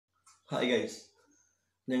Hi guys,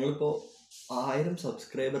 ഞങ്ങളിപ്പോൾ 1000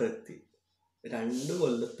 subscriber എത്തി. 2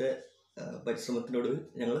 കൊല്ലത്തെ പരിശ്രമത്തിനോട്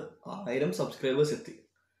ഞങ്ങൾ 1000 സബ്സ്ക്രൈബേഴ്സ് എത്തി.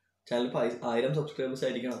 ചാനൽ ഇപ്പോൾ 1000 സബ്സ്ക്രൈബേഴ്സ്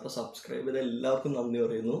ആയിരിക്കണം. അപ്പോൾ സബ്സ്ക്രൈബ് ചെയ്ത എല്ലാവർക്കും നന്ദി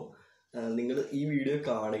പറയുന്നു. നിങ്ങൾ ഈ വീഡിയോ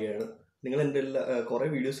കാണുകയാണ്. നിങ്ങൾ എൻ്റെ കുറേ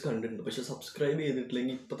വീഡിയോസ് കണ്ടിട്ടുണ്ട്, പക്ഷേ സബ്സ്ക്രൈബ്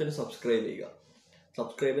ചെയ്തിട്ടില്ലെങ്കിൽ ഇപ്പോൾ തന്നെ സബ്സ്ക്രൈബ് ചെയ്യുക.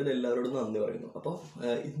 സബ്സ്ക്രൈബ് ചെയ്ത എല്ലാവരോടും നന്ദി പറയുന്നു. അപ്പോൾ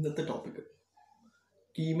ഇന്നത്തെ ടോപ്പിക്ക്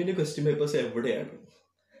കീമിൻ്റെ ക്വസ്റ്റ്യൻ പേപ്പേഴ്സ് എവിടെയാണ്?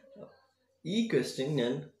 ഈ ക്വസ്റ്റ്യൻ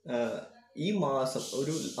ഞാൻ ഈ മാസം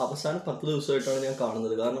ഒരു അവസാന 10 ദിവസമായിട്ടാണ് ഞാൻ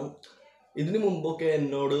കാണുന്നത്. കാരണം ഇതിനു മുമ്പൊക്കെ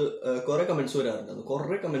എന്നോട് കുറേ കമൻറ്റ്സ്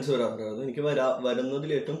വരാറുണ്ടായിരുന്നു. എനിക്ക്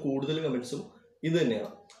വരുന്നതിൽ ഏറ്റവും കൂടുതൽ കമൻറ്റ്സും ഇത് തന്നെയാണ്,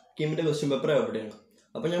 കീമിൻ്റെ ക്വസ്റ്റ്യൻ പേപ്പർ എവിടെയാണ്.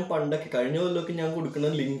 അപ്പോൾ ഞാൻ പണ്ടൊക്കെ കഴിഞ്ഞ കൊല്ലമൊക്കെ ഞാൻ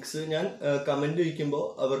കൊടുക്കുന്ന ലിങ്ക്സ് ഞാൻ കമൻറ്റ് ചോദിക്കുമ്പോൾ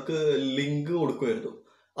അവർക്ക് ലിങ്ക് കൊടുക്കുമായിരുന്നു,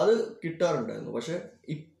 അത് കിട്ടാറുണ്ടായിരുന്നു. പക്ഷേ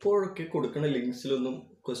ഇപ്പോഴൊക്കെ കൊടുക്കുന്ന ലിങ്ക്സിലൊന്നും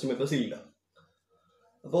ക്വസ്റ്റ്യൻ പേപ്പേഴ്സ് ഇല്ല.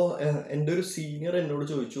 അപ്പോൾ എൻ്റെ ഒരു സീനിയർ എന്നോട്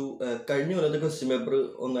ചോദിച്ചു, കഴിഞ്ഞ കൊല്ലത്തെ ക്വസ്റ്റ്യൻ പേപ്പർ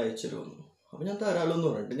ഒന്ന് അയച്ചു തരുമെന്ന്. അപ്പോൾ ഞാൻ തരാമല്ലോ എന്ന്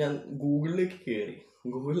പറഞ്ഞിട്ട് ഞാൻ ഗൂഗിളിലേക്ക്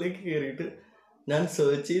കയറിയിട്ട് ഞാൻ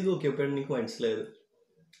സെർച്ച് ചെയ്ത് നോക്കിയപ്പോഴാണ് എനിക്ക് മനസ്സിലായത്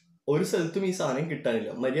ഒരു സ്ഥലത്തും ഈ സാധനം കിട്ടാനില്ല,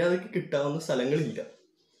 മര്യാദയ്ക്ക് കിട്ടാവുന്ന സ്ഥലങ്ങളില്ല.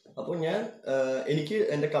 അപ്പോൾ എനിക്ക്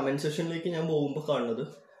എൻ്റെ കമൻറ്റ് സെക്ഷനിലേക്ക് ഞാൻ പോകുമ്പോൾ കാണുന്നത്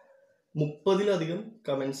 30-ലധികം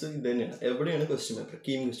കമൻറ്റ്സ് ഇത് തന്നെയാണ്, എവിടെയാണ് question paper,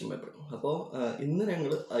 KEAM question paper. അപ്പോൾ ഇന്ന്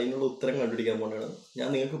ഞങ്ങൾ അതിനുള്ള ഉത്തരം കണ്ടുപിടിക്കാൻ പോകുന്നതാണ്. ഞാൻ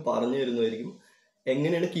നിങ്ങൾക്ക് പറഞ്ഞു തരുന്നതായിരിക്കും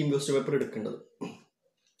എങ്ങനെയാണ് കീം ക്വസ്റ്റ്യൻ പേപ്പർ എടുക്കേണ്ടത്,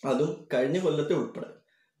 അതും കഴിഞ്ഞ കൊല്ലത്തെ ഉൾപ്പെടെ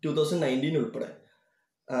 2019 ഉൾപ്പെടെ.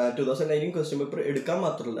 2019 ക്വസ്റ്റ്യൻ പേപ്പർ എടുക്കാൻ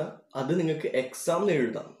മാത്രമല്ല, അത് നിങ്ങൾക്ക് എക്സാമിന്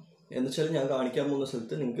എഴുതാം. എന്ന് വെച്ചാൽ ഞാൻ കാണിക്കാൻ പോകുന്ന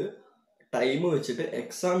സ്ഥലത്ത് നിങ്ങൾക്ക് ടൈം വെച്ചിട്ട്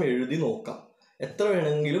എക്സാം എഴുതി നോക്കാം. എത്ര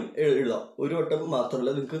വേണമെങ്കിലും എഴുതാം, ഒരു വട്ടം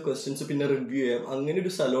മാത്രമല്ല. നിങ്ങൾക്ക് ക്വസ്റ്റ്യൻസ് പിന്നെ റിവ്യൂ ചെയ്യാം. അങ്ങനെ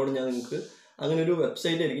ഒരു സ്ഥലമാണ് അങ്ങനെ ഒരു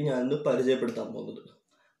വെബ്സൈറ്റ് ആയിരിക്കും ഞാനിന്ന് പരിചയപ്പെടുത്താൻ പോകുന്നത്.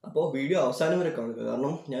 അപ്പോൾ വീഡിയോ അവസാനം വരെ കാണുക,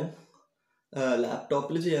 കാരണം ഞാൻ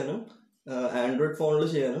ലാപ്ടോപ്പിൽ ചെയ്യാനും ആൻഡ്രോയിഡ് ഫോണിൽ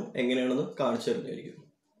ചെയ്യാനും എങ്ങനെയാണെന്ന് കാണിച്ചു തരുന്നതായിരിക്കും.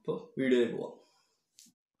 അപ്പോൾ വീഡിയോയിലേക്ക് പോവാം.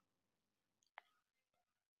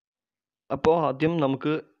 അപ്പോൾ ആദ്യം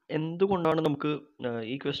നമുക്ക് എന്തുകൊണ്ടാണ് നമുക്ക്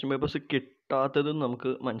ഈ ക്വസ്റ്റ്യൻ പേപ്പേഴ്സ് കിട്ടാത്തതെന്ന്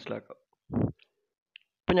നമുക്ക് മനസ്സിലാക്കാം.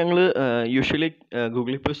 ഇപ്പം ഞങ്ങൾ യൂഷ്വലി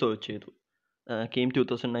ഗൂഗിളിൽ പോയി സെർച്ച് ചെയ്തു കീം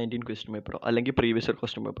 2019 ക്വസ്റ്റ്യൻ പേപ്പറോ അല്ലെങ്കിൽ പ്രീവിയസ് ഇയർ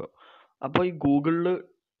ക്വസ്റ്റ്യൻ പേപ്പറോ. അപ്പോൾ ഈ ഗൂഗിളിൽ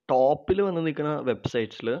ടോപ്പിൽ വന്ന് നിൽക്കുന്ന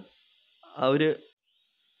വെബ്സൈറ്റ്സിൽ അവർ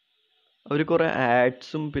കുറേ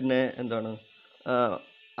ആഡ്സും പിന്നെ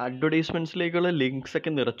അഡ്വർടൈസ്മെൻറ്റ്സിലേക്കുള്ള ലിങ്ക്സ്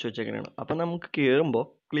ഒക്കെ നിറച്ചു വെച്ചേക്കണേണ്. അപ്പം നമുക്ക് കയറുമ്പോൾ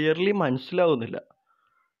ക്ലിയർലി മനസ്സിലാവുന്നില്ല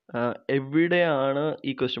എവിടെയാണ്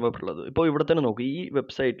ഈ ക്വസ്റ്റ്യൻ പേപ്പർ ഉള്ളത്. ഇപ്പോൾ ഇവിടെ തന്നെ നോക്കും, ഈ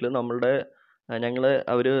വെബ്സൈറ്റിൽ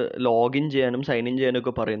അവർ ലോഗിൻ ചെയ്യാനും സൈൻ ഇൻ ചെയ്യാനും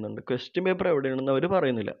ഒക്കെ പറയുന്നുണ്ട്. ക്വസ്റ്റ്യൻ പേപ്പർ എവിടെയാണെന്ന് അവർ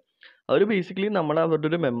പറയുന്നില്ല. അവർ ബേസിക്കലി അവരുടെ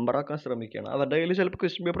ഒരു മെമ്പറാക്കാൻ ശ്രമിക്കുകയാണ്. അവരുടെ കയ്യിൽ ചിലപ്പോൾ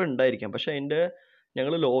ക്വസ്റ്റ്യൻ പേപ്പർ ഉണ്ടായിരിക്കാം, പക്ഷേ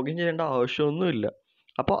ഞങ്ങൾ ലോഗിൻ ചെയ്യേണ്ട ആവശ്യമൊന്നുമില്ല.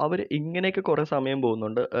 അപ്പോൾ അവർ ഇങ്ങനെയൊക്കെ കുറേ സമയം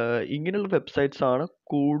പോകുന്നുണ്ട്. ഇങ്ങനെയുള്ള വെബ്സൈറ്റ്സ് ആണ്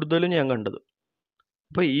കൂടുതലും ഞാൻ കണ്ടത്.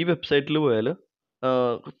 അപ്പോൾ ഈ വെബ്സൈറ്റിൽ പോയാൽ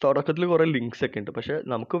തുടക്കത്തിൽ കുറേ ലിങ്ക്സ് ഒക്കെ ഉണ്ട്, പക്ഷേ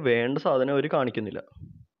നമുക്ക് വേണ്ട സാധനം അവർ കാണിക്കുന്നില്ല.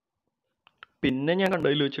 പിന്നെ ഞാൻ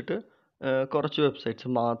കണ്ടതിൽ വെച്ചിട്ട് കുറച്ച് വെബ്സൈറ്റ്സ്,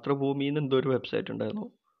 മാതൃഭൂമി എന്ന് എന്തോ ഒരു വെബ്സൈറ്റ് ഉണ്ടായിരുന്നു,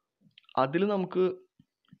 അതിൽ നമുക്ക്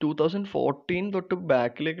 2014 തൊട്ട്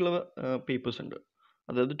ബാക്കിലേക്കുള്ള പേപ്പേഴ്സ് ഉണ്ട്,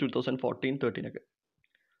 അതായത് 2014-13 ഒക്കെ.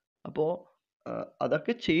 അപ്പോൾ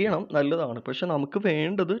അതൊക്കെ ചെയ്യണം, നല്ലതാണ്. പക്ഷെ നമുക്ക്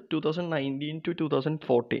വേണ്ടത് 2019 to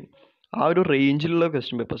 2014 ആ ഒരു റേഞ്ചിലുള്ള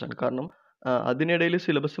ക്വസ്റ്റ്യൻ പേപ്പേഴ്സാണ്. കാരണം അതിനിടയിൽ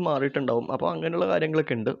സിലബസ് മാറിയിട്ടുണ്ടാവും. അപ്പോൾ അങ്ങനെയുള്ള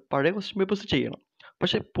കാര്യങ്ങളൊക്കെ ഉണ്ട്. പഴയ ക്വസ്റ്റ്യൻ പേപ്പേഴ്സ് ചെയ്യണം,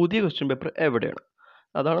 പക്ഷെ പുതിയ ക്വസ്റ്റ്യൻ പേപ്പർ എവിടെയാണ്,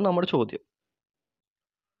 അതാണ് നമ്മുടെ ചോദ്യം.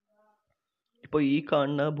 ഇപ്പോൾ ഈ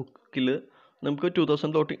കാണുന്ന ബുക്കിൽ നമുക്ക്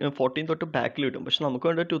 2014 തൊട്ട് ബാക്കിൽ കിട്ടും, പക്ഷെ നമുക്ക്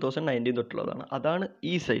വേണ്ടത് 2019 തൊട്ടുള്ളതാണ്. അതാണ്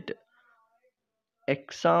ഈ സൈറ്റ്,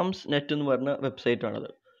 എക്സാംസ് നെറ്റ് എന്ന് പറഞ്ഞ വെബ്സൈറ്റാണത്.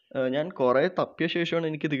 ഞാൻ കുറേ തപ്പിയ ശേഷമാണ്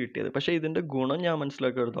എനിക്കിത് കിട്ടിയത്. പക്ഷേ ഇതിൻ്റെ ഗുണം ഞാൻ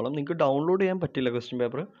മനസ്സിലാക്കിയെടുത്തോളം, നിങ്ങൾക്ക് ഡൗൺലോഡ് ചെയ്യാൻ പറ്റില്ല ക്വസ്റ്റ്യൻ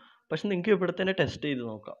പേപ്പർ, പക്ഷെ നിങ്ങൾക്ക് ഇവിടെ തന്നെ ടെസ്റ്റ് ചെയ്ത്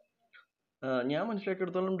നോക്കാം. ഞാൻ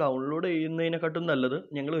മനസ്സിലാക്കിയെടുത്തോളം ഡൗൺലോഡ് ചെയ്യുന്നതിനെക്കാട്ടും നല്ലത്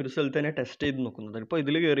ഞങ്ങൾ ഒരു സ്ഥലത്ത് തന്നെ ടെസ്റ്റ് ചെയ്ത് നോക്കുന്നത്. ഇപ്പോൾ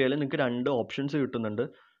ഇതിൽ കയറിയാൽ നിങ്ങൾക്ക് 2 ഓപ്ഷൻസ് കിട്ടുന്നുണ്ട്,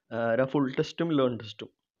 ഫുൾ ടെസ്റ്റും ലേൺ ടെസ്റ്റും.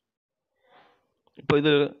 ഇപ്പോൾ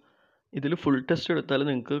ഇതിൽ ഫുൾ ടെസ്റ്റ് എടുത്താൽ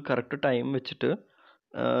നിങ്ങൾക്ക് കറക്റ്റ് ടൈം വെച്ചിട്ട്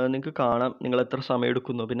നിങ്ങൾക്ക് കാണാം നിങ്ങൾ എത്ര സമയം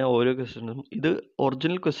എടുക്കുന്നു. പിന്നെ ഓരോ ക്വസ്റ്റ്യൻസും ഇത്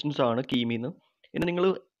ഒറിജിനൽ ക്വസ്റ്റ്യൻസ് ആണ് കീമിന്ന്. ഇനി നിങ്ങൾ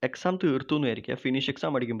എക്സാം തീർത്തു എന്ന് വിചാരിക്കുക, ഫിനിഷ്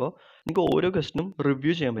എക്സാം അടിക്കുമ്പോൾ നിങ്ങൾക്ക് ഓരോ ക്വസ്റ്റ്യനും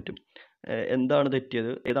റിവ്യൂ ചെയ്യാൻ പറ്റും. എന്താണ് തെറ്റിയത്,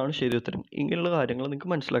 ഏതാണ് ശരി ഉത്തരം, ഇങ്ങനെയുള്ള കാര്യങ്ങൾ നിങ്ങൾക്ക്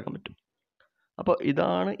മനസ്സിലാക്കാൻ പറ്റും. അപ്പോൾ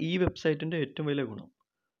ഇതാണ് ഈ വെബ്സൈറ്റിൻ്റെ ഏറ്റവും വലിയ ഗുണം.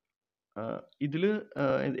 ഇതിൽ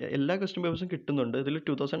എല്ലാ ക്വസ്റ്റ്യൻ പേപ്പേഴ്സും കിട്ടുന്നുണ്ട്. ഇതിൽ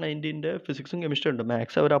 2019 ഫിസിക്സും കെമിസ്ട്രി ഉണ്ട്.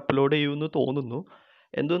 മാത്സ് അവർ അപ്ലോഡ് ചെയ്യുമെന്ന് തോന്നുന്നു.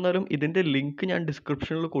 എന്തെന്നാലും ഇതിൻ്റെ ലിങ്ക് ഞാൻ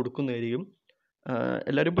ഡിസ്ക്രിപ്ഷനിൽ കൊടുക്കുന്നതായിരിക്കും,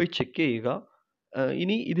 എല്ലാവരും പോയി ചെക്ക് ചെയ്യുക.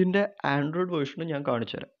 ഇനി ഇതിൻ്റെ ആൻഡ്രോയിഡ് വേർഷനും ഞാൻ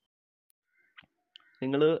കാണിച്ചു തരാം.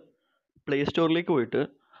 നിങ്ങൾ പ്ലേ സ്റ്റോറിലേക്ക് പോയിട്ട്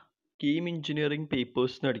കീം എഞ്ചിനീയറിംഗ്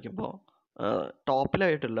പേപ്പേഴ്സ് എന്ന് അടിക്കുമ്പോൾ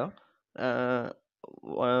ടോപ്പിലായിട്ടല്ല,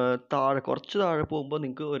 കുറച്ച് താഴെ പോകുമ്പോൾ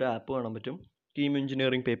നിങ്ങൾക്ക് ഒരു ആപ്പ് കാണാൻ പറ്റും, കീം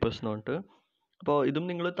എഞ്ചിനീയറിംഗ് പേപ്പേഴ്സ് എന്ന് പറഞ്ഞിട്ട്. അപ്പോൾ ഇതും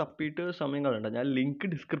നിങ്ങൾ തപ്പിയിട്ട് സമയം കളയണ്ട. ഞാൻ ലിങ്ക്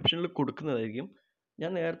ഡിസ്ക്രിപ്ഷനിൽ കൊടുക്കുന്നതായിരിക്കും.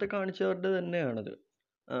 ഞാൻ നേരത്തെ കാണിച്ചവരുടെ തന്നെയാണത്.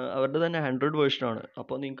 അവരുടെ തന്നെ ആൻഡ്രോയിഡ് വേർഷനാണ്.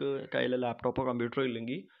 അപ്പോൾ നിങ്ങൾക്ക് കയ്യിൽ ലാപ്ടോപ്പോ കമ്പ്യൂട്ടറോ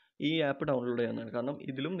ഇല്ലെങ്കിൽ ഈ ആപ്പ് ഡൗൺലോഡ് ചെയ്യാവുന്നതാണ്. കാരണം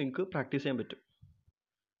ഇതിലും നിങ്ങൾക്ക് പ്രാക്ടീസ് ചെയ്യാൻ പറ്റും.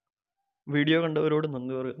 വീഡിയോ കണ്ടവരോട്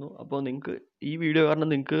നന്ദി പറയുന്നു. അപ്പോൾ നിങ്ങൾക്ക് ഈ വീഡിയോ കാരണം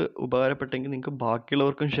നിങ്ങൾക്ക് ഉപകാരപ്പെട്ടെങ്കിൽ നിങ്ങൾക്ക്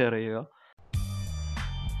ബാക്കിയുള്ളവർക്കും ഷെയർ ചെയ്യുക.